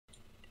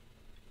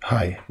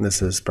Hi,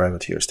 this is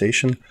Privateer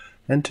Station,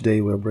 and today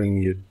we're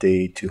bringing you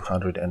day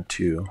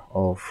 202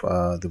 of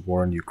the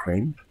war in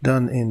Ukraine,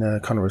 done in a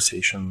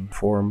conversation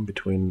forum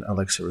between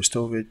Olexiy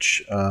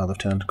Arestovych,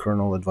 Lieutenant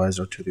Colonel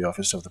Advisor to the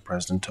Office of the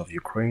President of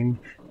Ukraine,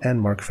 and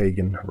Mark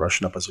Feygin,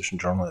 Russian opposition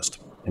journalist.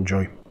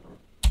 Enjoy.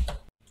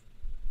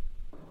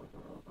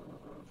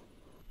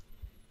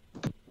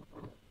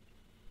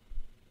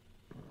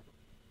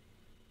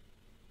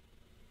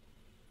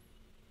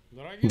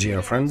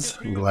 Dear friends,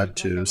 glad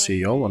to see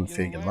you all on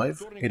Feigin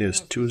Live. It is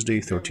Tuesday,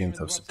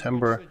 13th of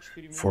September,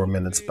 4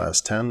 minutes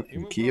past 10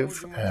 in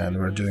Kiev, and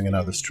we're doing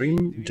another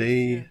stream,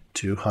 day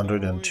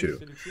 202,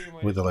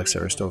 with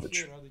Olexiy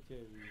Arestovich.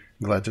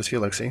 Glad to see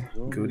you,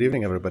 Olexiy. Good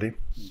evening, everybody.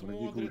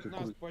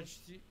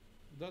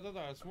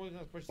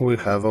 We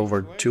have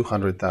over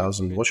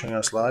 200,000 watching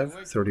us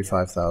live,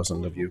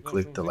 35,000 of you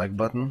clicked the like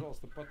button.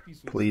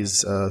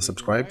 Please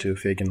subscribe to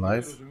Feigin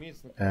Live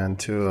and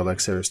to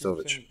Olexiy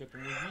Arestovich.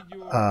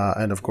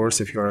 And of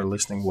course, if you are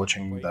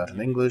watching that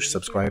in English,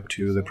 subscribe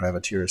to the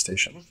Privateer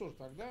Station.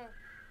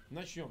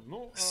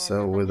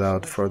 So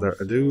without further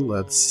ado,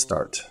 let's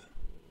start.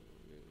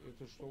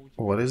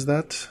 What is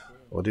that?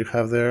 What do you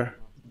have there?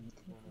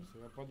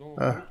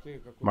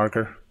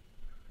 Marker.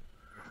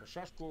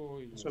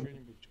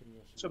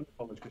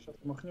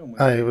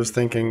 I was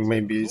thinking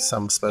maybe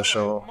some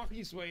special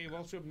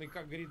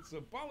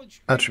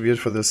attribute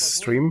for this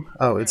stream.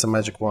 Oh, it's a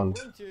magic wand.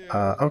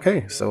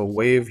 Okay, so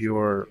wave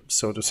your,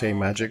 so to say,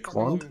 magic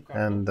wand,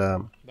 and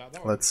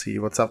let's see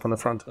what's up on the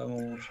front.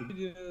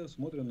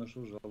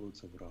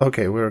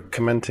 Okay, we're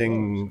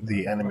commenting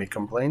the enemy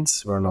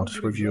complaints. We're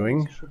not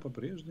reviewing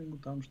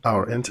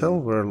our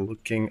intel. We're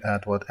looking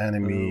at what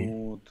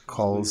enemy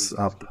calls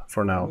up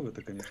for now.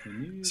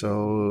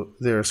 So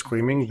they're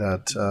screaming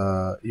that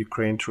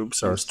Ukraine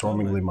troops are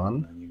storming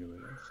Liman.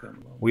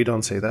 We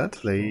don't say that,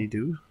 they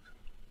do.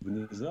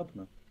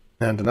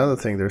 And another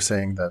thing, they're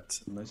saying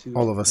that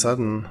all of a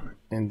sudden,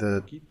 in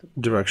the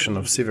direction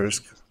of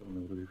Siversk,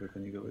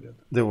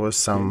 there was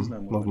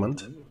some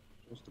movement.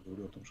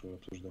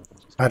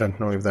 I don't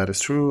know if that is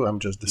true. I'm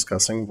just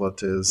discussing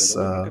what is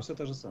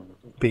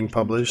being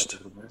published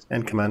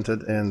and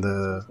commented in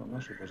the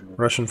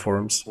Russian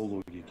forums.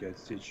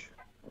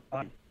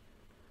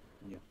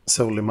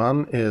 So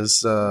Liman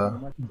is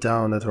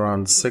down at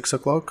around 6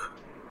 o'clock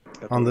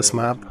on this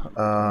map,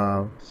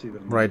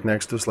 right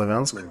next to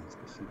Slavyansk.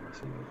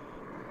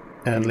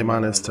 And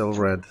Liman is still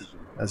red.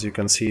 As you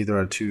can see, there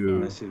are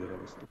two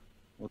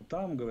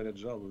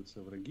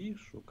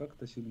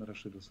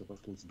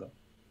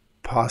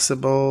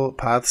possible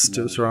paths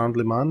to surround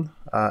Liman,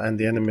 and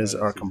the enemies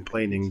are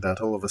complaining that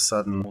all of a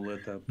sudden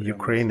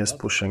Ukraine is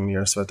pushing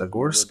near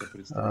Svetogorsk,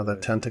 the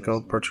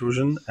tentacle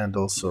protrusion, and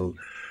also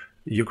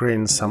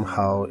Ukraine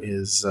somehow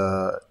is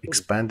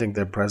expanding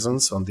their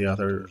presence on the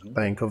other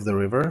bank of the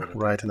river,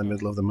 right in the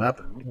middle of the map,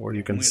 where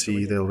you can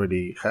see they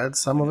already had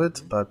some of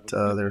it, but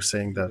they're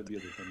saying that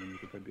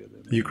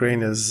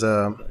Ukraine is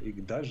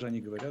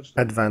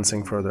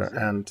advancing further,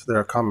 and there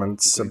are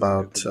comments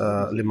about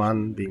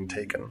Liman being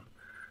taken,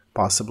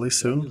 possibly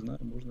soon.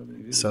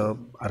 So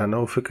I don't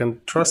know if we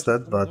can trust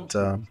that, but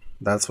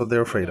that's what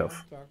they're afraid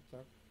of.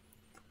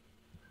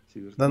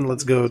 Then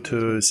let's go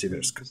to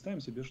Siversk.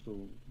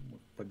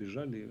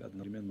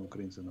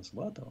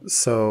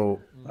 So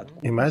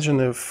imagine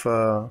if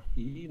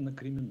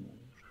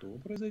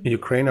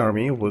Ukraine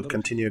army would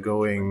continue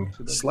going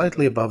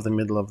slightly above the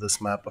middle of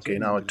this map, okay,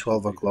 now at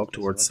 12 o'clock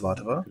towards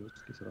Svatova.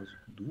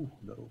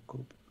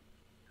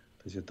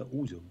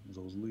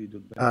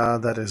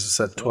 That is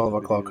at 12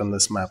 o'clock on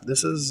this map.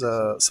 This is,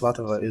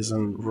 Svatova is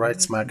in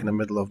right smack in the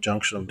middle of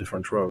junction of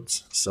different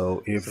roads.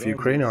 So if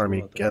Ukraine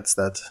army gets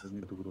that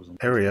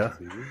area,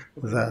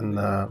 then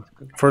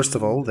first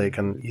of all, they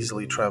can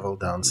easily travel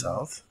down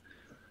south.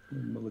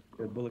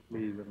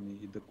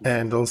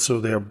 And also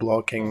they are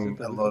blocking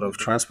a lot of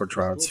transport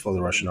routes for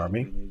the Russian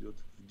army.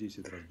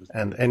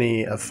 And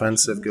any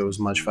offensive goes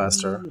much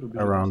faster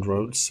around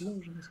roads.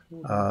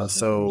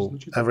 So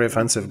every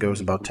offensive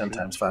goes about 10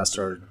 times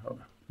faster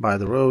by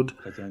the road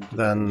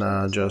than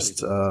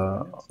just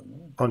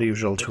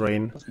unusual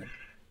terrain.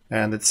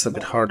 And it's a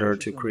bit harder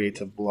to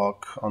create a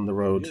block on the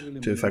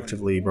road to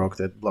effectively block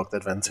the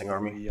advancing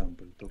army.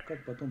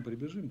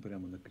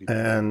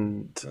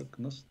 And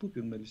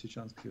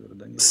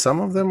some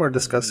of them are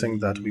discussing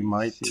that we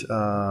might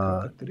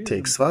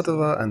take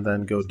Svatova and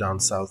then go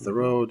down south the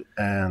road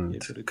and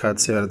cut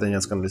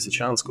Severodonetsk and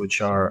Lysychansk, which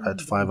are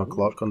at 5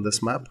 o'clock on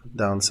this map,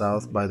 down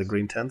south by the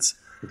green tents.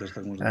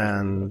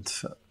 And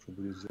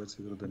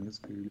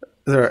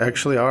there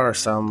actually are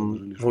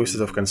some voices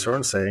of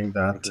concern saying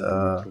that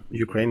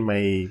Ukraine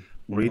may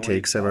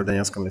retake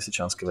Severodonetsk and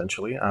Lysychansk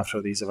eventually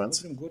after these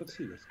events.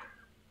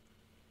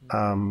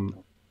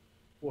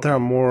 There are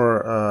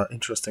more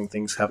interesting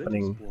things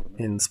happening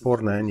in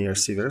Sporne near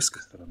Siversk.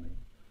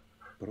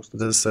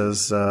 This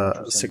is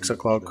 6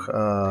 o'clock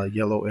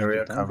yellow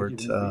area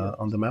covered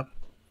on the map.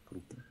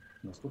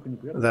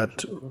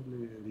 That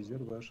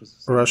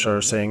Russia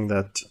are saying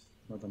that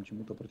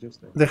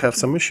they have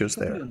some issues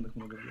there.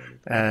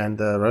 And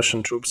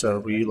Russian troops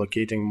are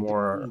relocating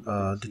more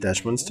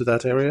detachments to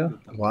that area.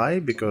 Why?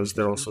 Because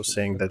they're also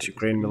saying that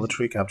Ukraine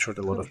military captured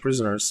a lot of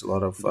prisoners, a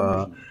lot of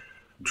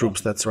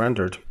troops that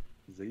surrendered.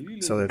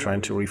 So they're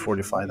trying to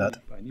refortify that.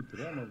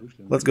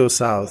 Let's go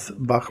south,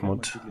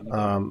 Bakhmut.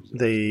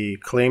 They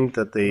claimed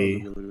that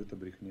they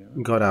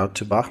got out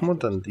to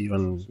Bakhmut and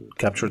even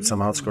captured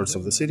some outskirts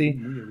of the city.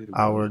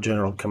 Our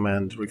general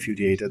command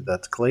repudiated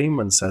that claim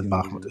and said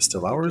Bakhmut is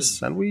still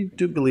ours, and we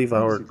do believe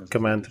our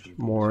command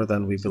more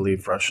than we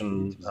believe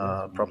Russian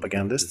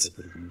propagandists.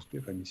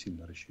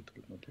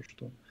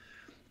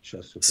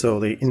 So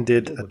they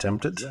indeed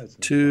attempted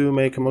to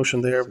make a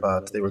motion there,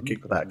 but they were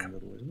kicked back.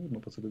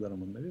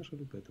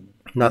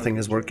 Nothing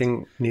is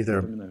working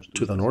neither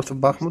to the north of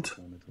Bakhmut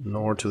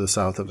nor to the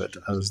south of it,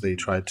 as they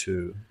try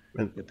to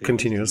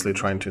continuously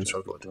trying to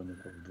encircle it.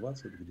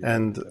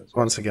 And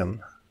once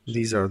again,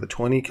 these are the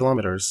 20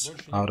 kilometers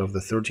out of the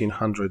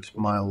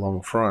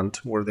 1,300-mile-long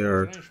front where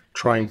they're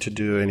trying to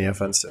do any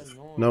offensive.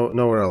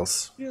 Nowhere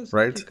else,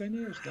 right?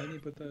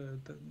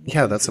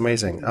 Yeah, that's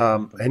amazing.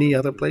 Any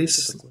other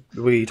place?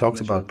 We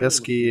talked about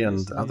Pesky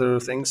and other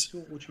things.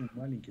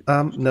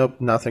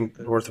 Nope, nothing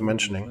worth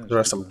mentioning. There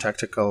are some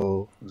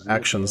tactical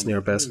actions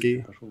near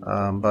Pesky,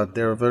 but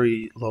they're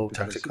very low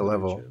tactical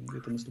level.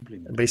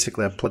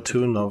 Basically, a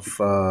platoon of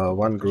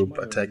one group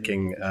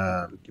attacking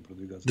a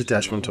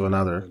detachment of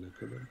another.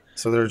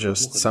 So there are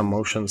just some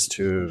motions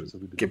to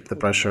keep the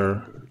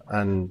pressure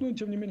and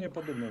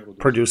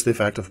produce the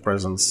effect of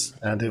presence,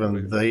 and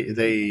even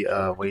they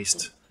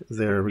waste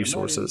their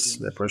resources,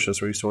 their precious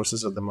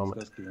resources at the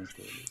moment.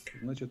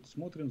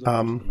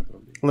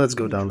 Let's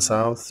go down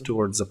south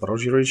towards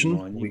Zaporozhye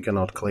region. We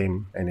cannot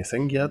claim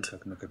anything yet,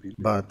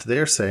 but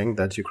they're saying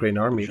that Ukraine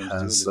army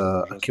has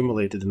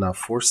accumulated enough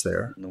force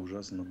there,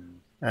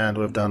 and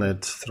we've done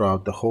it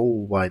throughout the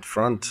whole wide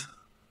front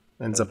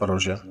in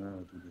Zaporozhye,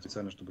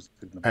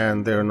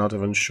 and they're not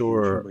even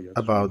sure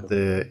about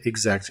the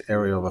exact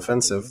area of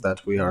offensive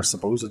that we are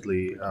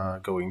supposedly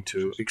going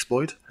to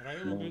exploit,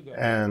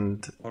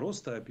 and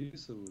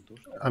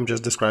I'm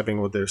just describing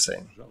what they're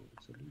saying.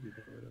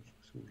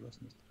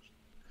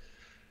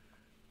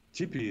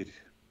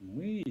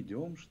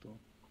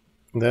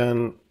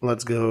 Then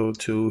let's go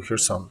to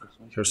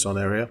Kherson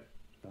area.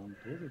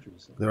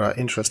 There are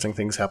interesting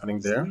things happening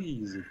there.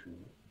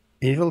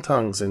 Evil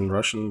tongues in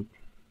Russian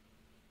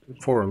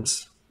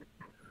forums.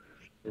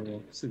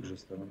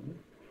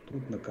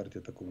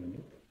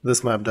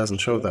 This map doesn't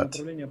show that,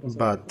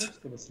 but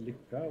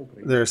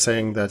they're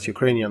saying that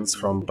Ukrainians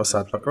from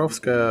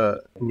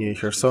Posad-Pokrovska near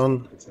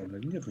Kherson,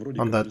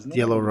 on that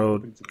yellow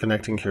road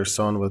connecting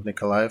Kherson with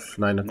Nikolaev,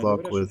 9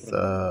 o'clock with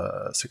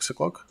 6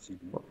 o'clock,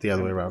 well, the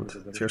other way around.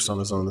 Kherson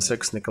is on the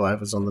 6,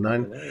 Nikolaev is on the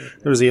 9.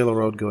 There's a yellow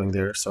road going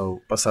there,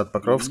 so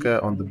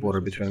Posad-Pokrovska on the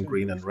border between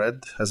green and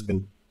red has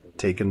been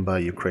taken by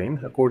Ukraine,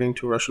 according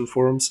to Russian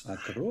forums,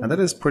 and that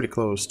is pretty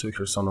close to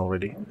Kherson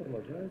already.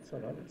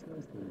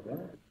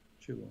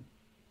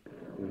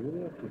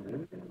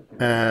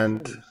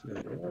 And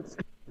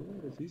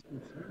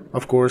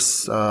of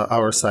course,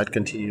 our side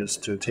continues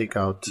to take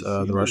out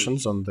the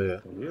Russians on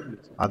the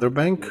other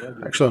bank,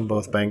 actually on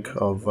both bank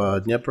of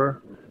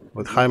Dnieper,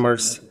 with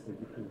HIMARS.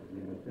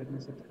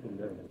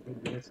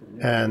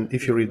 And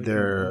if you read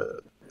their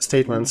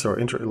statements or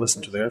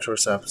listen to their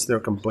intercepts, they're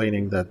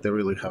complaining that they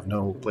really have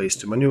no place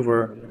to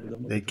maneuver.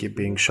 They keep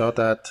being shot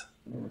at,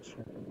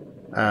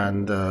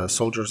 and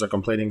soldiers are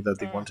complaining that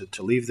they wanted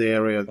to leave the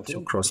area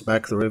to cross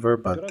back the river,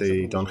 but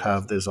they don't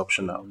have this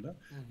option now.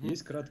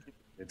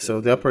 So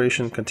the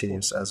operation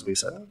continues, as we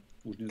said.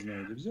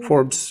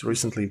 Forbes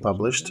recently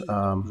published,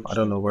 I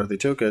don't know where they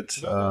took it,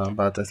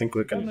 but I think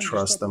we can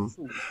trust them.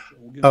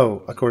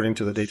 Oh, according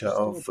to the data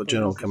of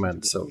General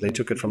Command, so they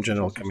took it from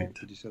General Command.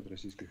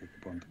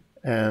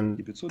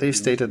 And they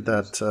stated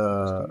that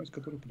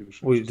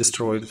we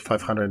destroyed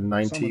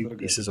 590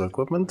 pieces of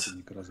equipment,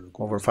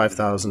 over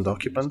 5,000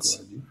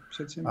 occupants.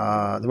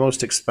 The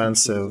most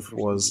expensive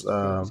was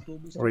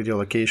radio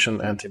location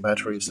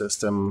anti-battery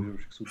system,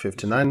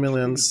 59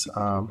 millions.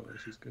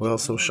 We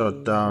also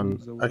shot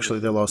down, actually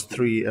they lost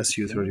 3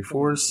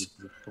 Su-34s.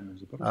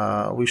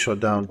 We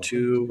shot down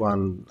 2,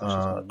 one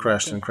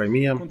crashed in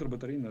Crimea.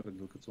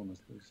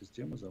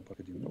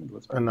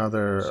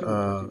 Another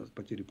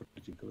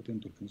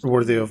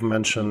worthy of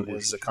mention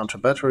is a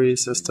counter-battery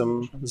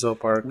system,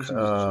 Zoopark,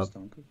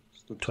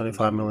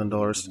 $25 million,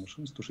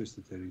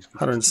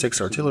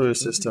 106 artillery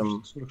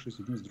system,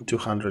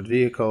 200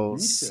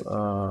 vehicles,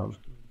 a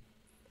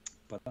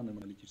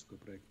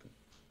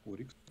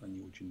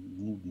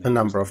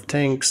number of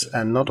tanks,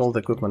 and not all the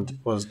equipment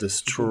was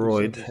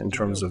destroyed in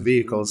terms of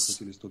vehicles.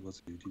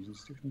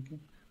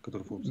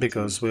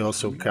 because we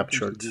also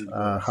captured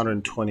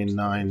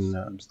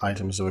 129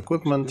 items of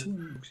equipment,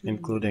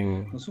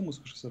 including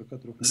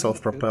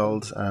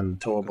self-propelled and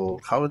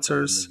towable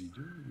howitzers.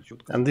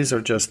 And these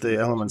are just the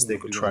elements they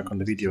could track on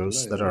the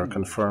videos that are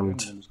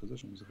confirmed.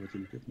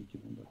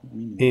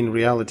 In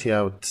reality,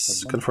 I would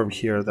confirm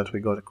here that we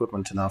got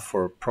equipment enough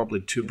for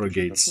probably 2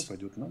 brigades.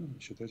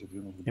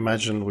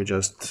 Imagine we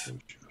just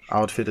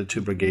outfitted 2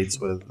 brigades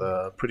with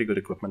pretty good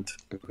equipment.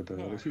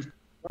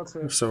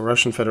 So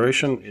Russian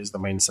Federation is the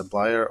main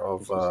supplier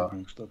of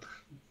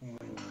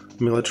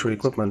military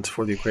equipment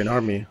for the Ukraine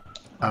army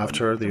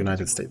after the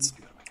United States.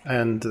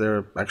 And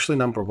they're actually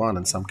 #1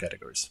 in some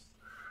categories.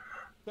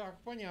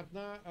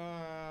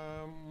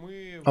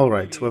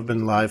 Alright, we've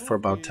been live for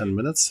about 10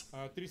 minutes.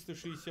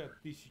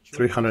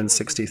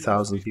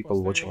 360,000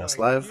 people watching us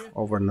live,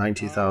 over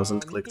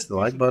 90,000 clicked the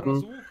like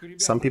button.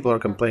 Some people are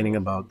complaining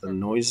about the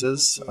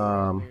noises.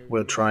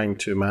 We're trying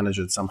to manage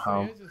it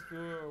somehow.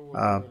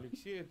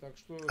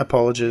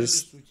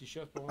 Apologies.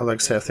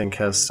 Olexiy, I think,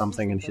 has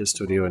something in his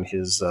studio, in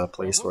his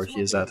place where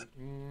he is at.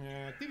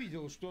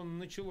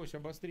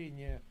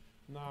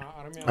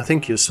 I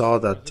think you saw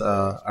that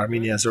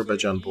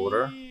Armenia-Azerbaijan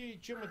border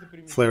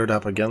flared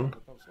up again.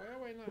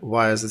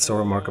 Why is it so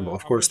remarkable?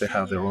 Of course, they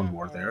have their own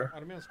war there.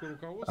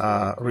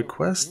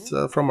 Request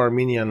from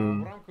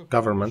Armenian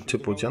government to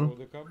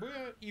Putin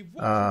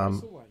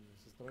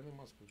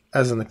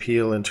as an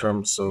appeal in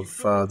terms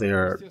of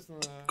their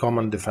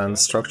common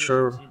defense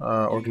structure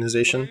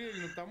organization,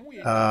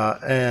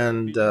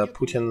 and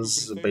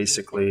Putin's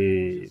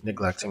basically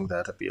neglecting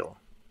that appeal.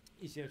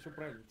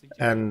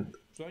 And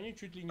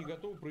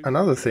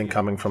another thing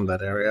coming from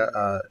that area,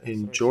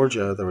 in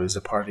Georgia there is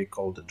a party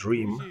called the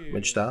Dream,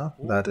 Mechta,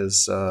 that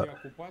is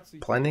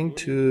planning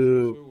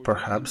to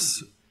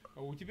perhaps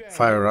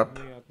fire up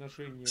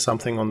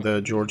something on the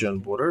Georgian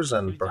borders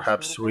and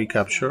perhaps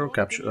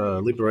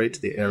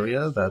liberate the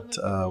area that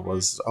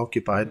was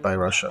occupied by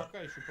Russia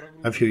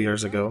a few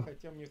years ago.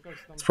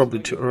 It's probably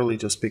too early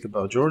to speak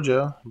about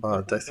Georgia,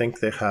 but I think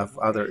they have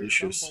other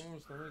issues.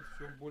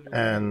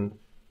 And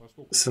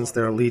since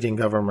their leading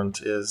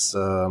government is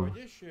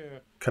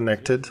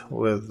connected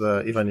with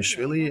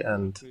Ivanishvili,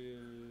 and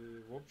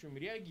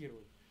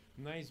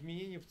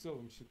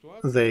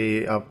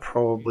they are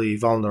probably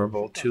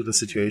vulnerable to the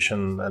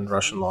situation and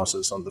Russian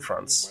losses on the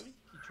fronts.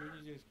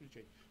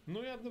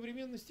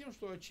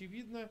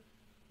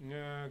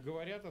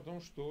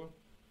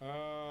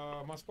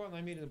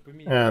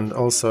 And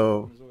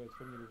also,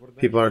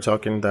 people are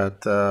talking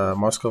that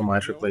Moscow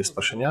might replace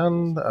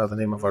Pashinyan, the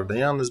name of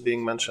Vardanyan is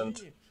being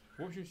mentioned.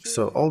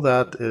 So all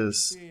that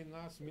is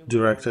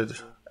directed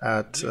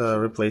at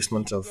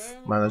replacement of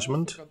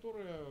management,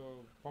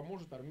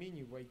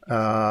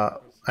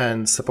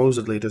 and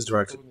supposedly it is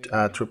directed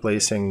at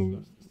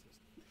replacing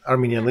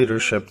Armenian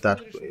leadership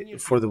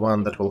for the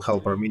one that will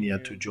help Armenia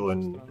to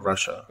join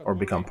Russia or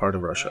become part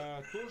of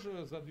Russia.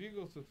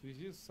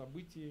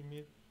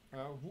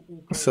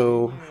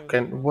 So,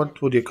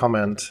 what would you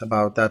comment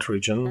about that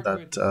region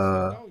that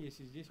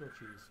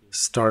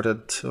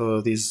started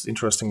these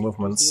interesting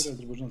movements?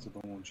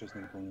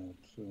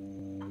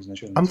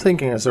 I'm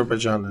thinking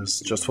Azerbaijan is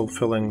just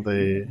fulfilling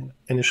the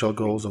initial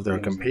goals of their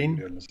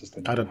campaign.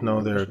 I don't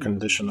know their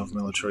condition of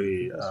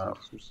military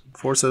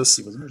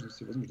forces.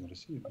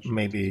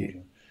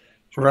 Maybe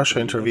Russia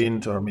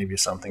intervened, or maybe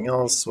something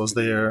else was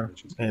there.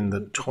 In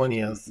the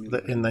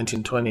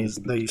 1920s,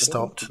 they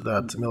stopped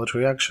that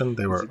military action.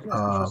 They were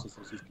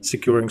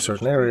securing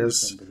certain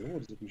areas.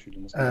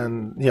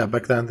 And yeah,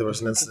 back then there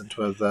was an incident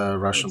with a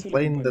Russian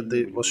plane that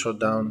was shot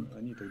down.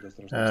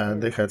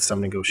 And they had some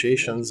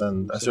negotiations,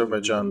 and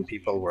Azerbaijan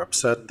people were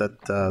upset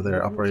that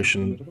their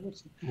operation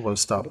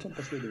was stopped.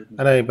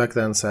 And I back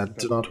then said,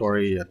 do not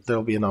worry,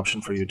 there'll be an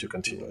option for you to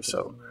continue.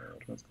 So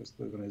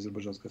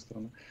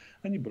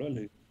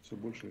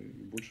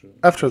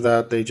after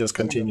that, they just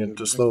continued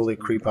to slowly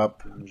creep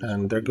up,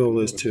 and their goal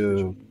is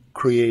to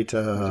create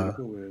a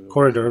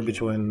corridor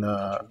between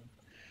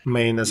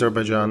main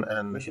Azerbaijan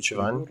and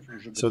Nakhchivan,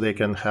 so they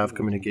can have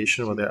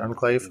communication with their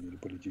enclave.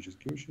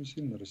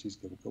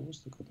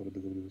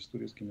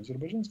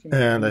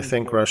 And I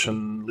think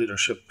Russian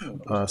leadership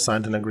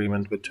signed an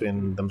agreement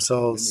between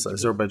themselves,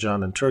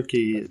 Azerbaijan and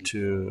Turkey,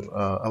 to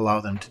allow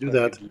them to do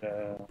that,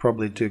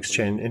 probably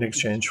in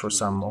exchange for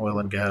some oil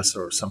and gas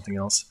or something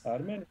else.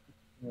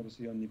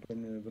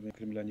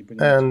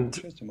 And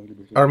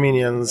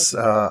Armenians,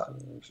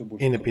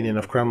 in opinion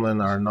of Kremlin,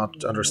 are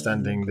not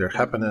understanding their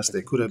happiness.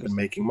 They could have been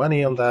making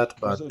money on that,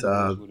 but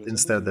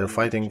instead they're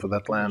fighting for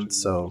that land.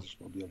 So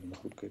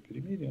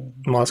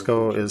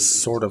Moscow is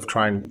sort of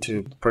trying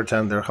to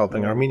pretend they're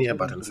helping Armenia,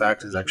 but in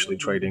fact is actually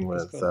trading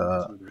with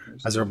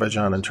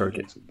Azerbaijan and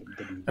Turkey.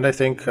 And I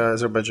think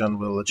Azerbaijan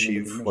will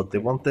achieve what they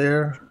want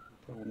there.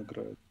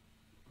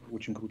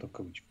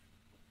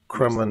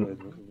 Kremlin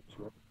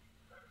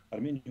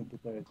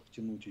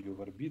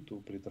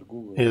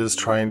is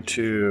trying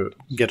to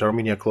get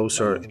Armenia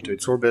closer into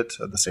its orbit,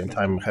 at the same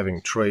time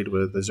having trade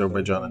with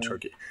Azerbaijan and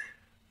Turkey.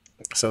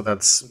 So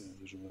that's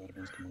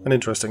an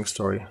interesting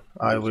story.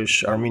 I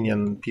wish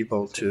Armenian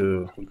people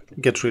to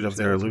get rid of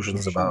their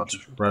illusions about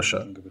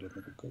Russia.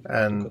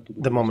 And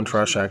the moment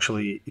Russia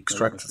actually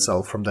extracts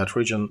itself from that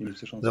region,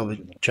 there'll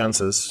be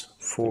chances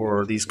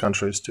for these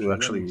countries to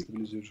actually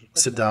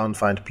sit down,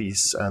 find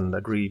peace, and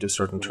agree to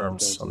certain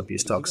terms on the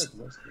peace talks.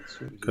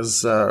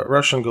 Because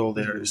Russian goal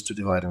there is to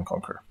divide and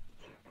conquer.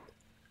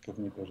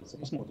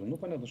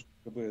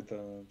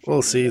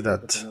 We'll see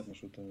that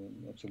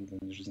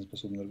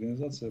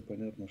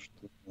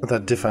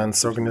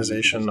defense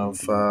organization of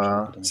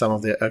some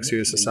of the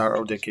ex-USSR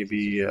or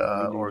DKB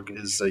org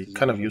is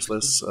kind of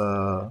useless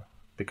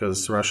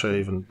because Russia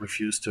even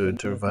refused to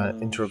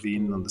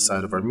intervene on the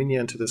side of Armenia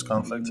into this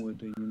conflict.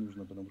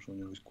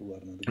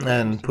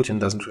 And Putin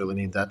doesn't really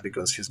need that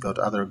because he's got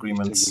other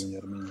agreements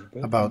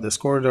about this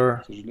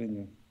corridor.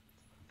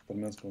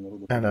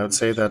 And I would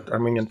say that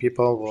Armenian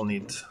people will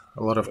need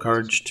a lot of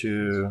courage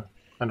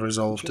and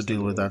resolve to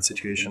deal with that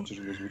situation.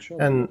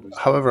 And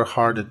however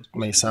hard it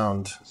may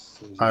sound,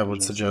 I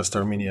would suggest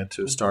Armenia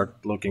to start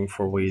looking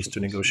for ways to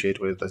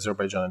negotiate with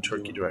Azerbaijan and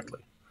Turkey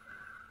directly.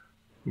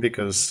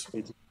 Because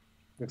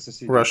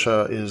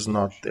Russia is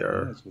not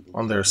there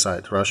on their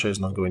side. Russia is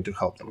not going to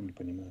help them.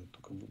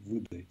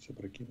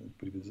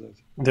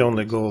 The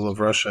only goal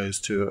of Russia is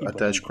to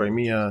attach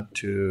Crimea,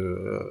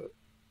 to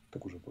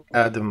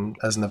add them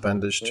as an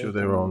appendage to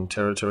their own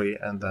territory,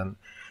 and then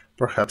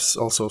perhaps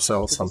also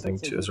sell something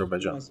to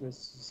Azerbaijan.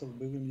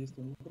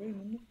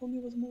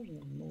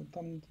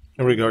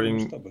 Regarding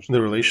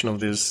the relation of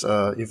these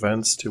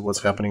events to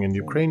what's happening in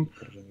Ukraine,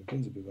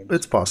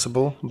 it's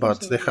possible,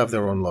 but they have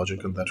their own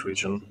logic in that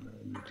region.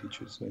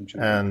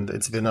 And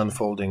it's been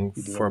unfolding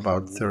for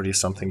about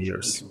 30-something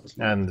years,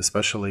 and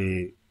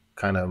especially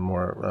kind of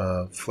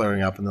more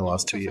flaring up in the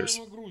last 2 years.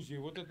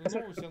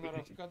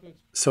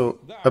 So,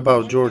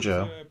 about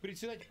Georgia,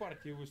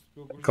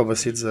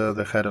 Kolbasidze,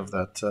 the head of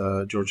that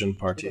Georgian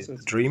party,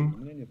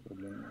 Dream,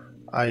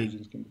 I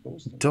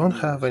don't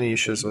have any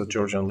issues with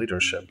Georgian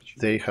leadership.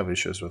 They have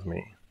issues with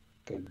me.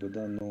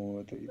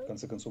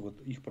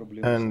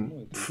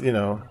 And, you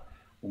know,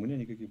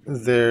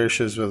 their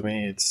issues with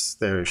me, it's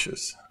their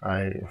issues.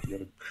 I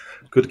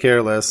could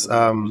care less.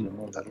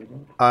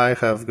 I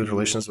have good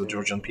relations with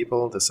Georgian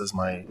people. This is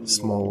my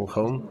small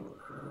home.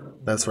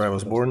 That's where I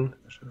was born.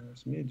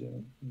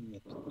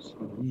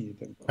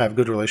 I have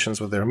good relations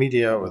with their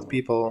media, with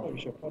people.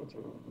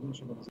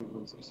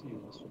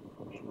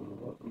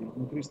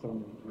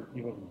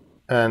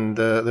 And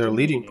their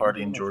leading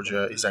party in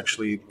Georgia is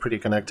actually pretty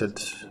connected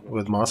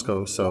with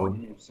Moscow, so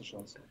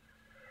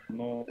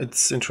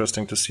it's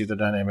interesting to see the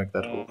dynamic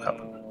that will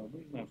happen.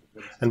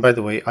 And by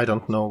the way, I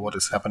don't know what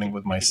is happening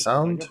with my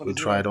sound. We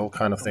tried all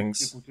kind of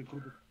things.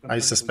 I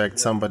suspect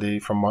somebody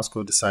from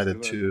Moscow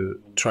decided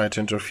to try to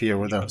interfere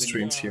with our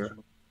streams here,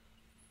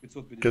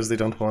 because they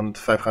don't want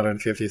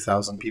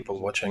 550,000 people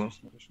watching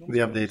the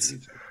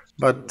updates.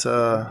 But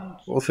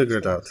we'll figure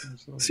it out.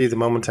 See, the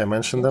moment I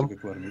mentioned them,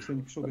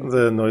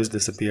 the noise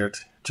disappeared,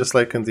 just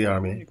like in the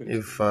army.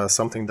 If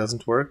something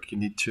doesn't work, you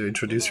need to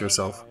introduce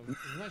yourself.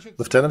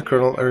 Lieutenant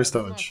Colonel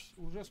Arestovich.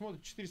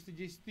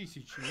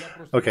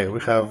 Okay, we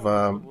have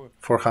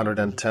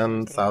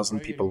 410,000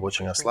 people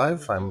watching us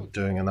live. I'm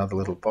doing another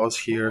little pause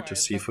here to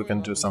see if we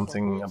can do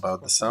something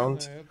about the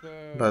sound.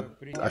 But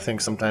I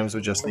think sometimes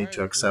we just need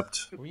to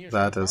accept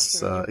that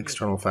as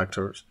external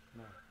factors.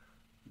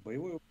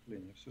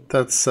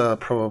 That's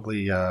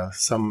probably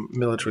some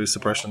military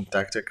suppression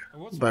tactic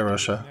by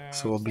Russia,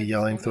 so we'll be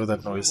yelling through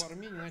that noise.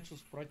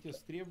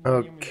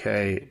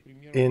 Okay,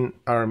 in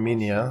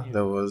Armenia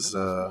there was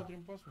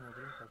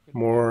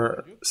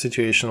more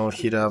situational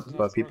heat up,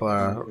 but people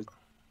are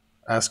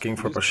asking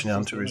for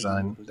Pashinyan to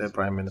resign, the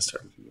prime minister.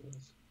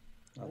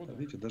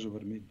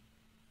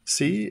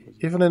 See,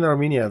 even in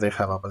Armenia they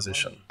have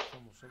opposition.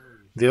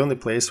 The only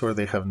place where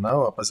they have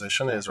no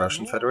opposition is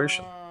Russian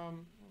Federation.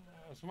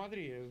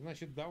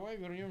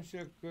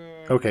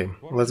 Okay,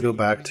 let's go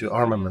back to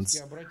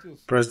armaments.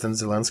 President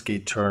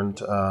Zelensky turned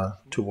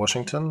to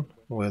Washington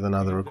with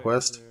another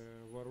request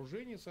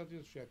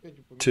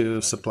to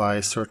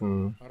supply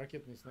certain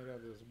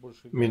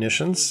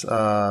munitions,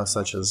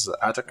 such as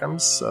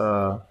ATACMS,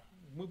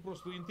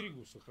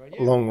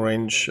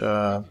 long-range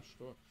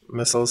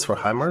missiles for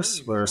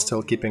HIMARS. We're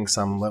still keeping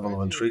some level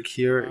of intrigue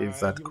here,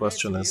 if that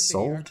question is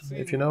solved,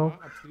 if you know,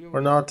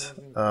 or not.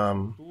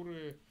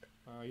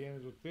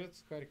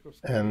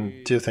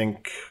 And do you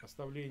think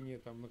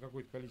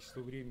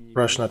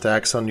Russian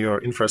attacks on your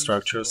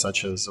infrastructure,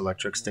 such as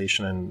electric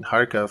station in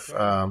Kharkiv,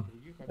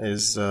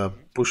 is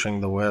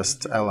pushing the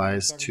West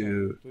allies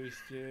to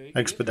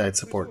expedite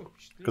support?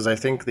 Because I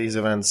think these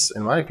events,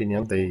 in my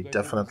opinion, they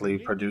definitely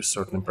produced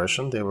certain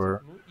impression. They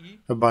were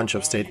a bunch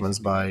of statements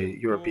by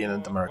European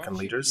and American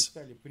leaders.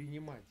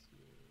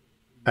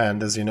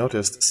 And as you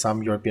noticed,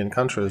 some European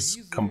countries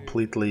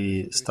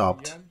completely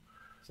stopped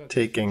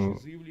taking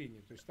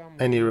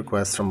any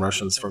requests from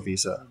Russians for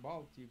visas.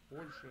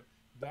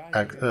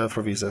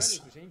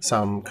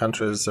 Some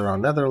countries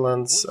around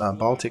Netherlands,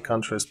 Baltic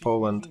countries,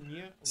 Poland.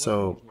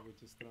 So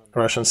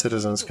Russian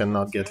citizens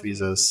cannot get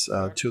visas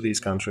to these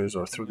countries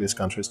or through these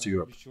countries to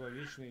Europe.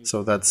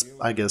 So that's,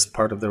 I guess,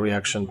 part of the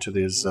reaction to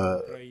this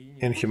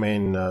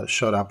inhumane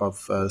shut up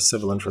of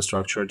civil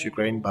infrastructure at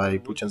Ukraine by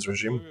Putin's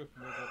regime.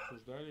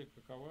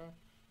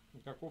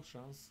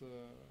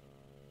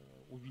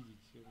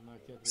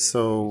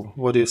 So,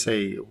 what do you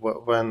say?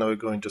 When are we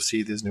going to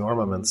see these new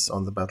armaments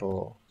on the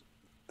battle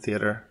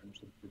theater?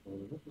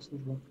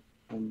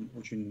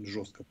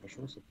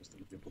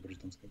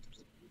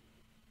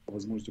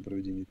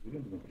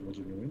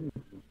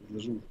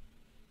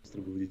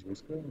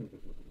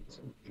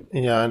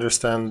 Yeah, I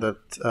understand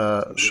that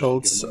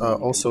Scholz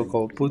also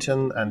called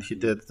Putin, and he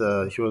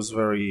was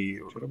very.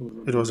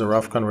 It was a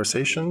rough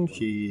conversation.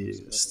 He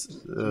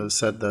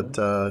said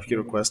that he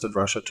requested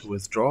Russia to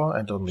withdraw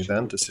and only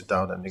then to sit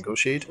down and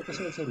negotiate.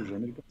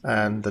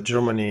 And that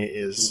Germany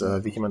is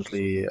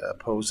vehemently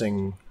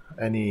opposing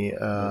any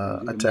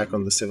attack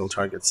on the civil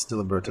targets,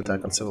 deliberate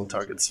attack on civil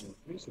targets.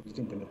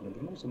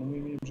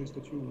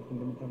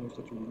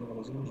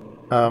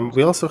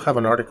 We also have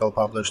an article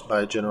published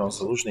by General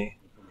Zaluzhny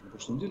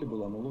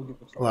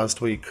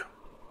last week.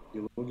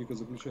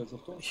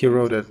 He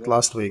wrote it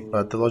last week,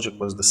 but the logic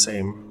was the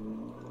same.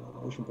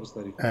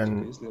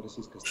 And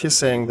he's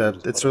saying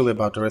that it's really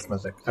about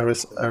arithmetic.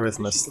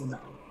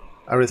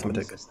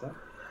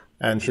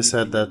 And he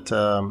said that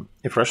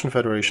if Russian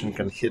Federation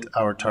can hit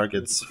our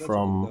targets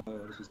from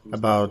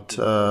about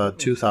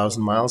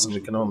 2,000 miles and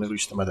we can only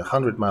reach them at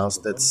 100 miles,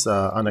 that's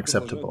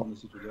unacceptable.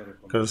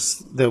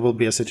 Because there will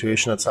be a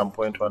situation at some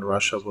point when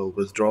Russia will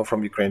withdraw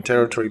from Ukraine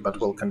territory but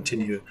will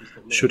continue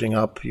shooting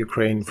up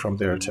Ukraine from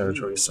their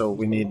territory. So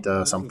we need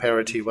some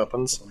parity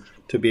weapons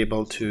to be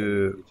able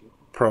to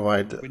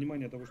provide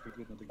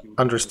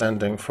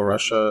understanding for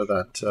Russia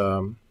that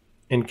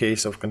in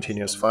case of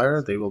continuous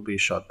fire, they will be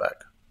shot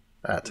back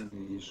at.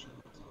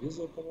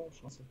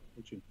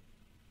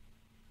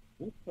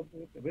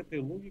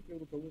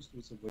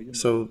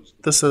 So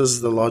this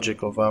is the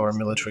logic of our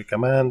military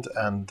command,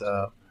 and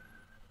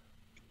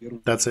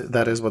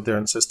that is what they're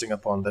insisting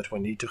upon, that we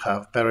need to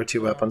have parity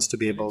weapons to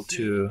be able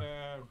to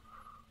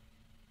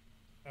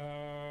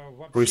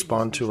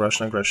respond to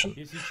Russian aggression.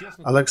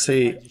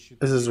 Olexiy,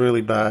 this is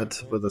really bad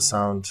with the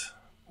sound.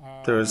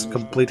 There is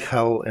complete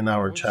hell in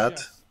our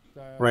chat.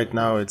 Right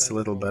now it's a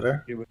little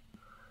better,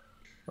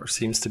 or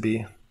seems to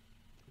be.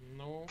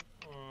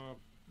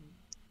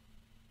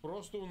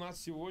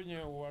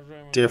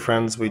 Dear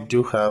friends, we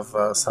do have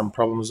some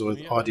problems with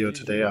audio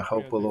today. I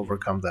hope we'll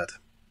overcome that.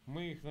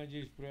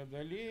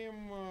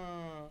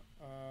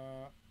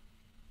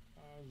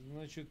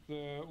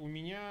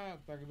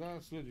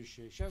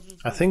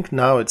 I think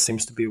now it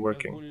seems to be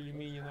working.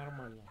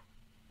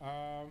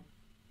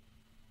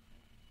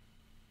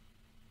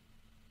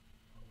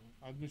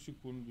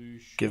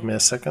 Give me a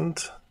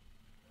second.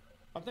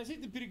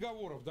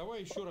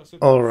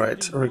 All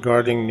right,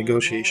 regarding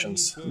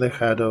negotiations, the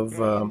head of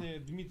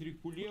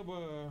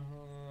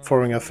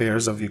Foreign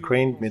Affairs of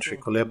Ukraine, Dmitry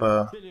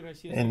Kuleba,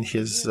 in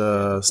his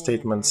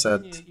statement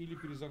said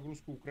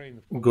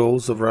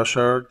goals of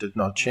Russia did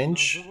not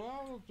change,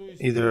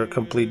 either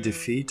complete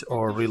defeat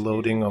or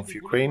reloading of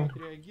Ukraine.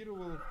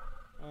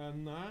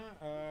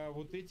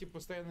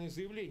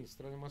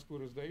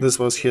 This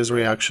was his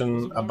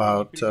reaction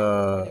about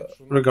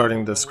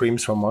regarding the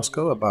screams from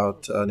Moscow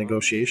about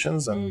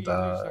negotiations and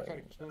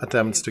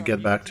attempts to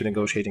get back to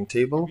negotiating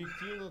table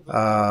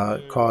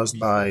caused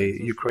by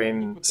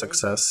Ukraine's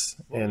success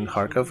in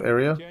Kharkov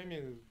area.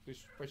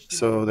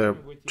 So they're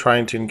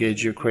trying to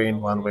engage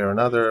Ukraine one way or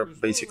another,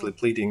 basically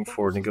pleading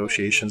for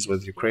negotiations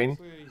with Ukraine.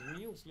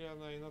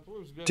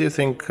 Do you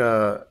think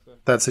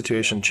that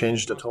situation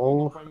changed at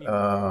all?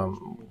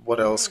 What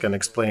else can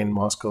explain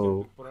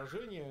Moscow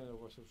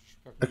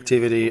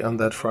activity on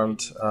that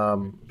front,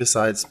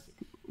 besides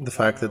the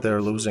fact that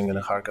they're losing in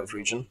the Kharkov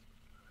region?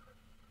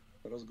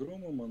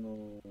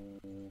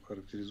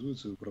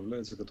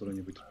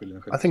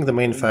 I think the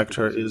main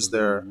factor is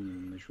their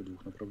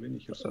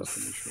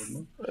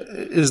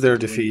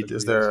defeat,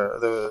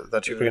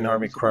 that Ukrainian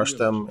army crushed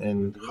them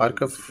in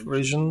Kharkov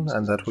region,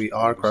 and that we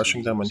are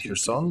crushing them in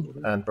Kherson,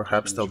 and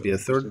perhaps there'll be a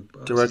third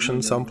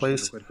direction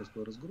someplace.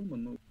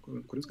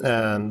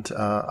 And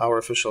our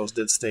officials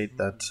did state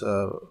that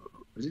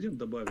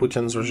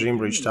Putin's regime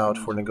reached out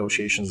for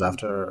negotiations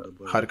after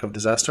Kharkov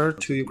disaster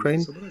to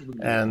Ukraine,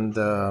 and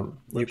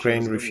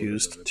Ukraine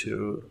refused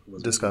to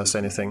discuss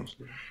anything.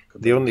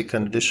 The only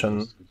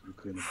condition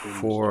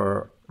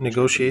for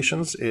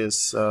negotiations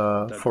is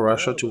for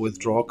Russia to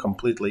withdraw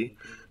completely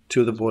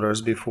to the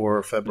borders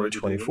before February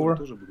 24,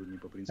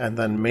 and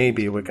then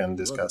maybe we can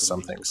discuss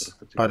some things.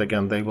 But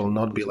again, they will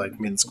not be like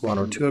Minsk 1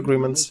 or 2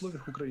 agreements.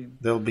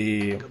 There'll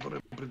be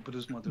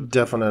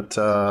definite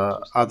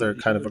other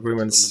kind of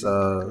agreements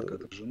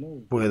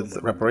with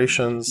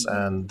reparations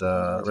and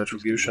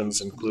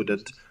retributions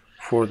included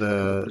for the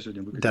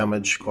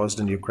damage caused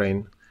in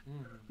Ukraine.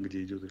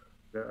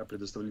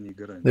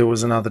 There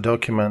was another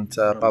document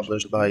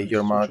published by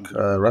Yermak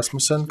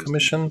Rasmussen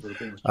Commission,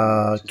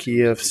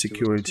 Kiev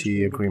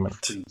Security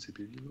Agreement.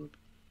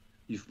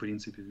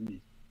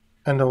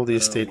 And all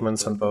these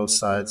statements on both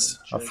sides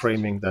are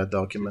framing that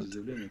document.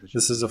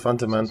 This is a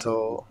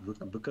fundamental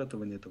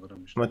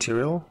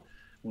material,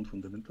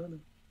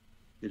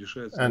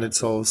 and it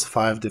solves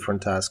 5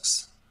 different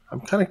tasks.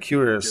 I'm kind of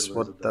curious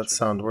what that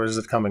sound, where is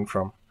it coming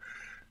from?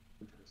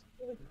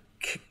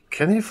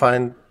 Can you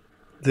find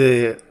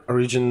the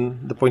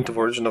point of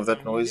origin of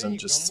that noise and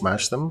just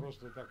smash them?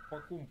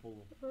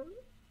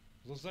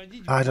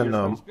 I don't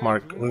know,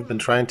 Mark. We've been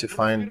trying to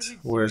find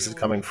where is it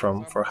coming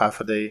from for half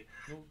a day.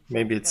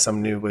 Maybe it's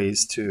some new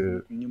ways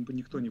to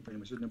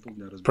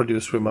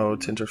produce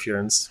remote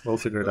interference. We'll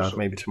figure it out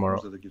maybe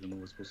tomorrow.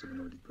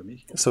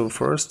 So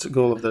first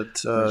goal of that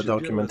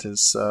document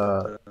is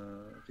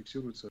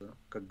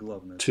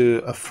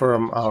to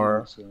affirm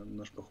our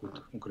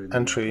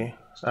entry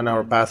and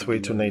our pathway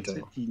to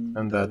NATO,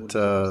 and that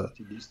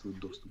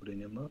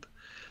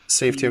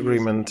safety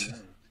agreement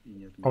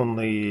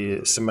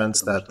only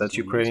cements that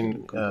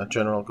Ukraine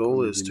general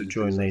goal is to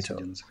join NATO.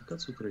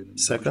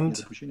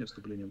 Second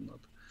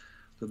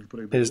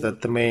is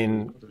that the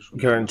main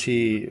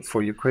guarantee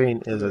for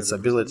Ukraine is its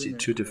ability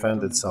to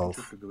defend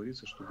itself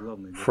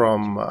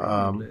from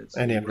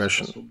any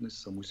aggression.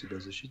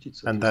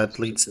 And that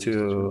leads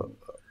to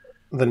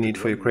the need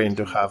for Ukraine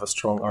to have a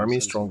strong army,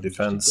 strong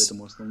defense,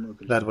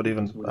 that would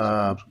even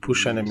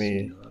push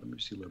enemy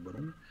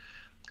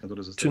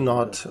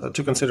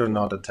to consider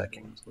not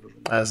attacking,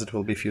 as it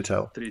will be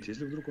futile.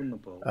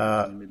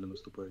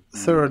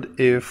 Third,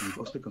 if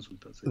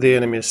the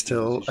enemy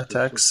still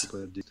attacks,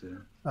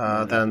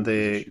 then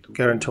the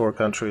guarantor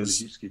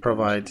countries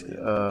provide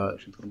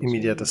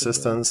immediate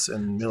assistance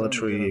in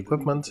military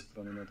equipment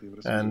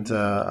and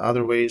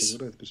other ways.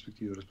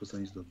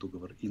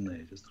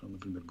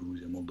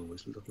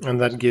 And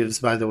that gives,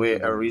 by the way,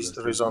 a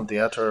raison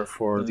d'etre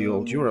for the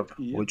old Europe,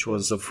 which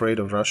was afraid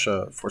of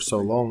Russia for so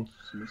long.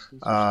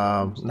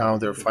 Now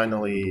they're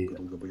finally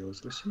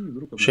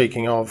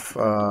shaking off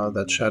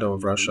that shadow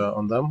of Russia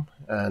on them,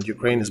 and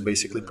Ukraine is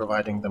basically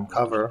providing them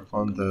cover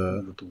on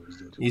the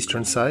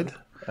eastern side.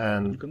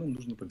 And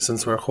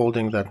since we're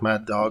holding that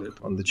mad dog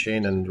on the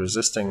chain and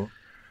resisting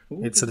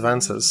its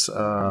advances,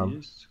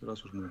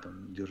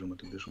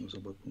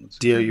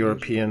 dear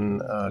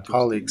European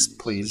colleagues,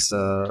 please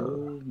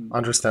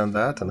understand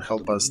that and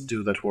help us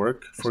do that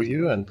work for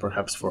you and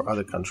perhaps for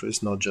other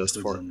countries, not just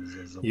for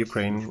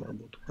Ukraine.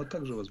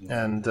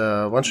 And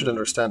one should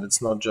understand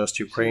it's not just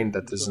Ukraine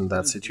that is in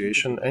that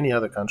situation. Any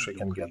other country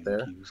can get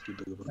there.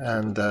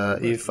 And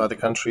if other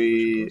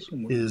country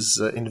is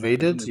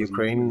invaded,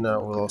 Ukraine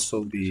will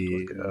also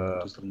be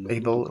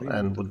able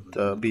and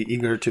would be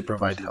eager to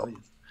provide help.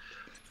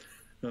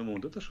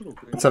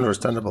 It's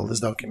understandable, this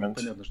document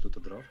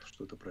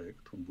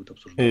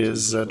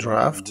is a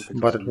draft,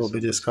 but it will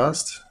be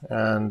discussed,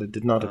 and it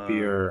did not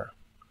appear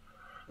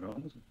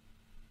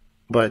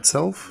by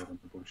itself.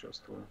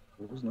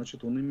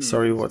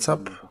 Sorry, what's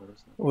up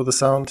with the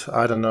sound?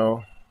 I don't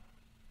know.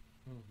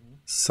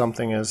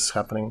 Something is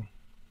happening.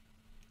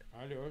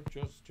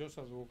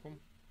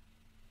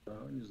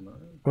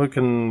 We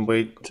can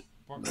wait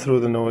through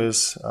the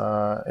noise.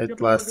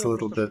 It lasts a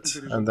little bit,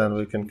 and then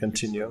we can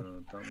continue.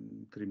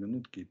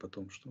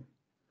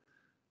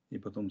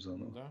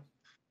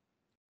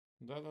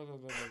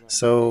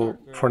 So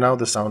for now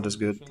the sound is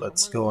good.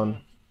 Let's go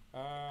on.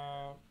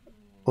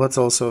 Let's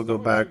also go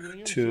back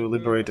to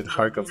liberated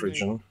Kharkov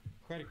region.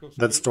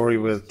 That story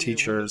with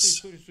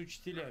teachers.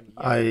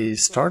 I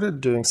started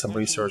doing some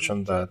research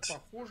on that.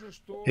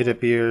 It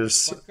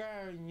appears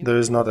there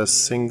is not a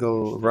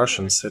single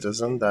Russian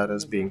citizen that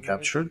is being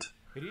captured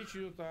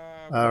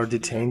or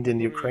detained in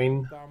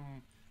Ukraine.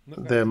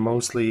 They're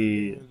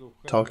mostly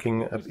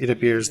talking, it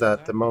appears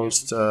that the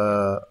most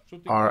are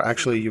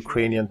actually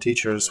Ukrainian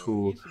teachers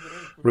who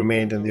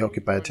remained in the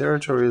occupied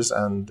territories,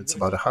 and it's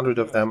about 100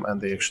 of them, and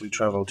they actually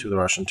travel to the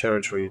Russian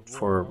territory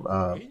for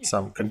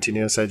some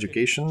continuous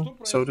education,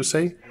 so to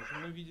say.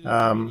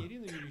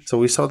 So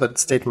we saw that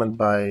statement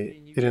by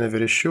Irina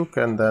Vereshchuk,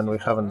 and then we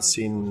haven't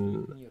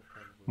seen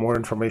more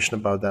information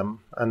about them.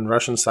 And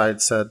Russian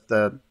side said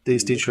that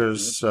these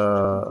teachers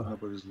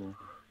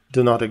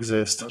do not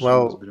exist.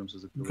 Well,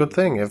 good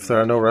thing. If there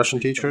are no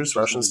Russian teachers,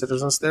 Russian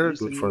citizens there,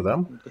 good for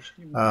them.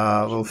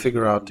 We'll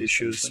figure out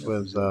issues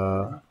with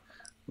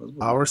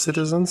our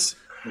citizens.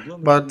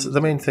 But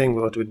the main thing,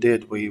 what we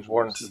did, we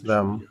warned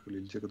them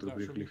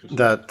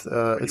that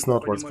it's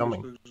not worth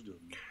coming,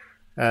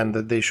 and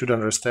that they should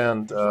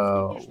understand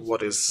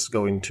what is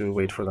going to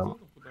wait for them,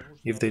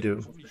 if they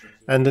do.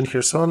 And in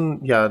Kherson,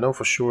 yeah, no,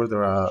 for sure,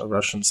 there are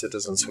Russian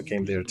citizens who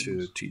came there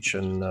to teach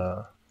and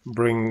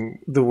bring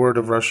the word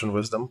of Russian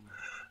wisdom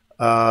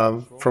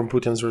from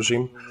Putin's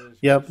regime.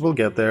 Yeah, we'll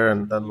get there,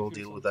 and then we'll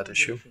deal with that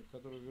issue.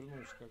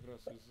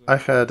 I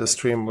had a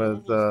stream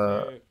with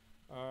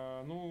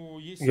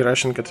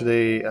Gerashenko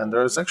today, and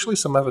there's actually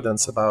some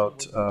evidence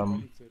about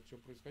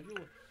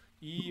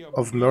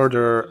of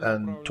murder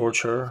and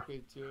torture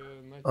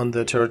on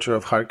the territory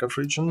of Kharkov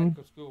region.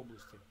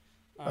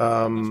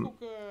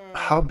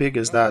 How big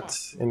is that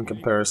in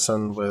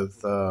comparison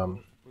with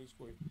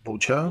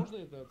Bucha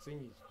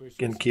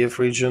in Kiev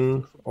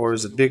region, or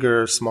is it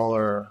bigger,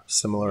 smaller,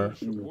 similar?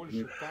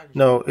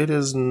 No, it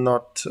is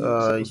not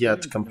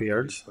yet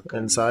compared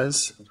in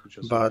size,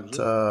 but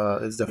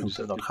it's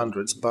definitely not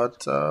hundreds,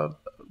 but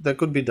there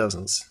could be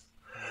dozens.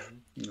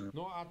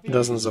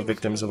 Dozens of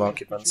victims of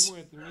occupants.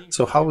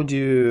 So how would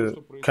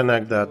you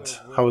connect that?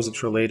 How is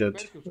it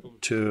related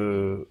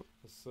to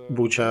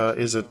Bucha?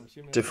 Is it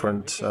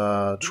different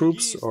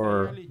troops,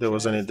 or there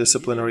was any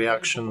disciplinary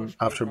action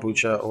after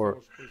Bucha,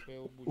 or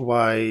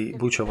why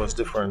Bucha was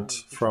different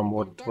from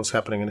what was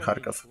happening in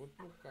Kharkov?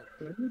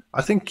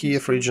 I think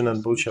Kiev region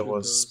and Bucha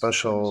was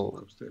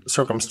special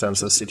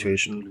circumstances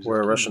situation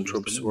where Russian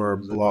troops were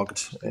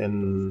blocked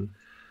in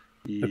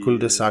the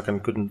cul-de-sac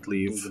and couldn't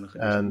leave,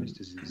 and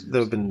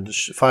they've been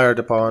fired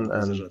upon,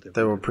 and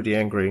they were pretty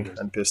angry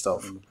and pissed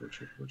off.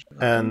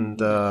 And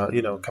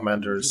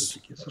commanders,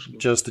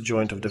 just a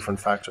joint of different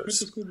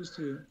factors.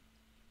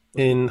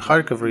 In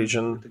Kharkov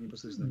region,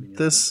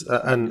 this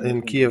and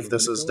in Kiev,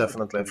 this is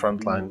definitely a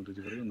front line.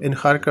 In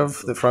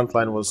Kharkov, the front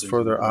line was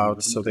further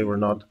out, so they were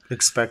not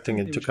expecting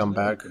it to come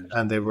back,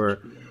 and they were,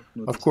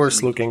 of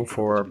course, looking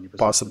for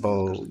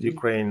possible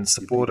Ukraine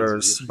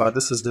supporters, but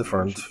this is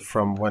different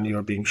from when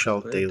you're being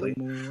shelled daily.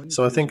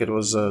 So I think it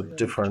was a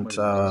different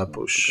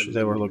push.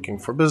 They were looking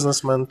for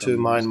businessmen to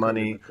mine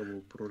money,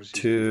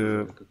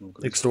 to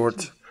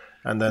extort,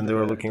 and then they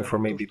were looking for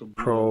maybe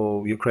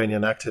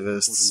pro-Ukrainian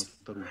activists.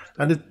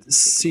 And it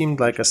seemed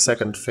like a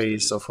second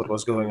phase of what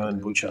was going on in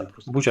Bucha.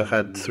 Bucha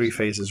had 3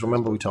 phases.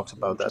 Remember we talked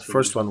about that.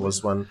 First one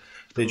was when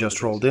they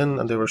just rolled in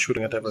and they were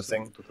shooting at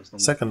everything.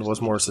 Second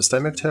was more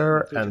systemic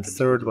terror. And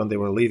third, when they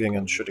were leaving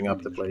and shooting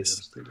up the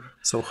place.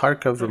 So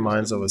Kharkov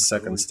reminds of a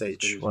second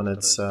stage, when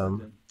it's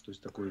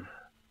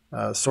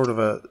sort of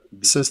a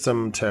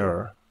system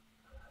terror.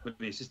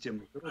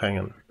 Hang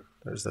on,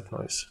 there's that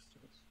noise.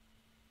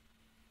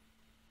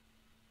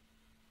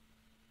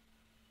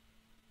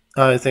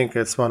 I think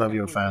it's one of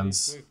your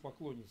fans.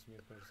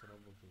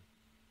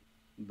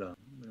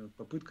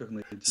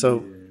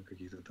 So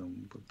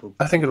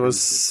I think it was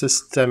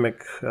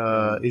systemic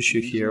issue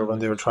here when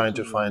they were trying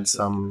to find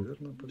some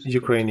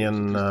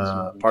Ukrainian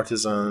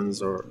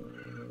partisans or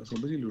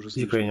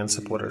Ukrainian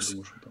supporters.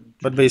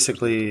 But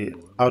basically,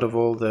 out of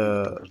all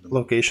the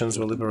locations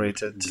were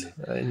liberated,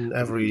 in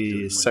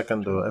every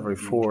second or every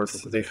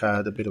fourth, they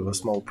had a bit of a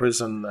small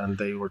prison and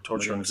they were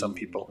torturing some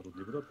people.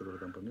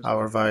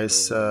 Our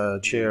vice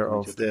chair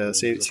of the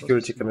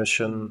Security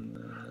Commission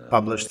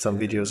published some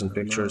videos and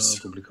pictures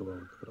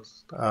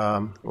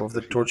of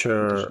the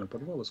torture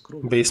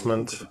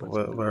basement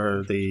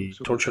where they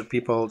tortured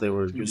people. They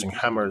were using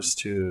hammers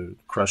to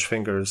crush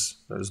fingers.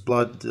 There's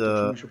blood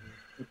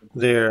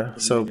there.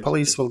 So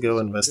police will go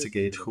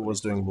investigate who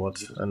was doing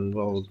what, and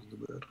will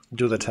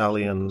do the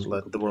tally and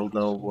let the world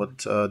know what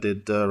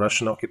did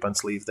Russian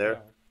occupants leave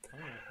there.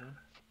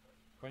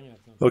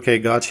 Okay,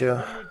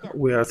 gotcha.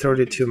 We are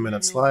 32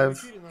 minutes live,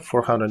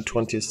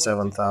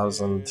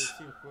 427,000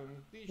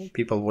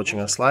 people watching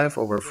us live,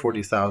 over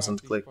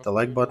 40,000 clicked the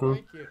like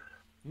button.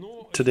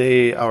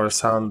 Today our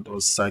sound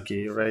was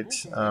sucky, right?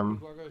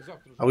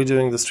 Are we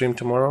doing the stream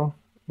tomorrow?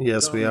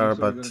 Yes, we are,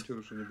 but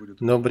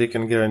nobody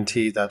can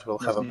guarantee that we'll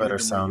have a better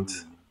sound.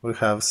 We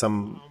have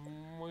some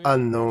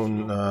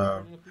unknown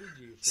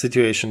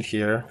situation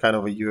here, kind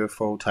of a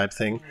UFO type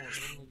thing.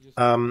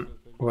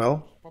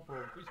 Well,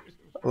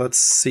 let's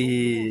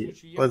see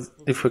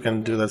if we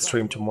can do that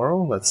stream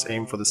tomorrow. Let's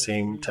aim for the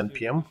same 10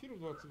 p.m.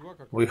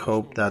 We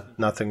hope that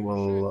nothing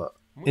will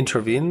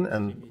intervene,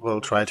 and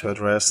we'll try to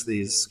address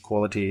these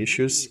quality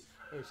issues.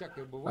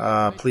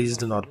 Please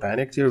do not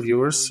panic, dear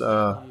viewers.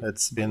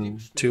 It's been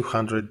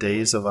 200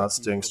 days of us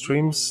doing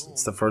streams.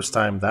 It's the first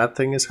time that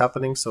thing is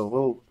happening, so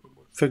we'll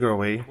figure a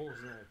way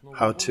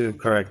how to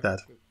correct that.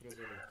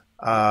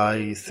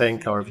 I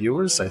thank our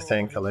viewers. I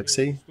thank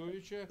Olexiy.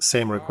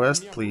 Same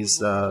request.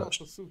 Please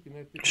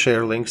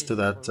share links to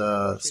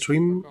that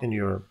stream in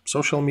your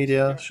social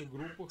media.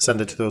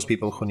 Send it to those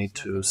people who need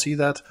to see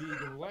that.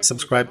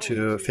 Subscribe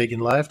to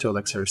Feigin Live, to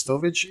Olexiy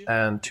Arestovich,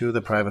 and to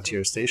the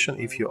Privateer Station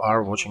if you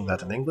are watching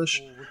that in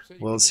English.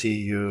 We'll see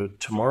you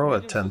tomorrow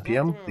at 10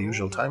 p.m., the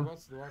usual time.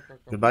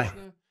 Goodbye.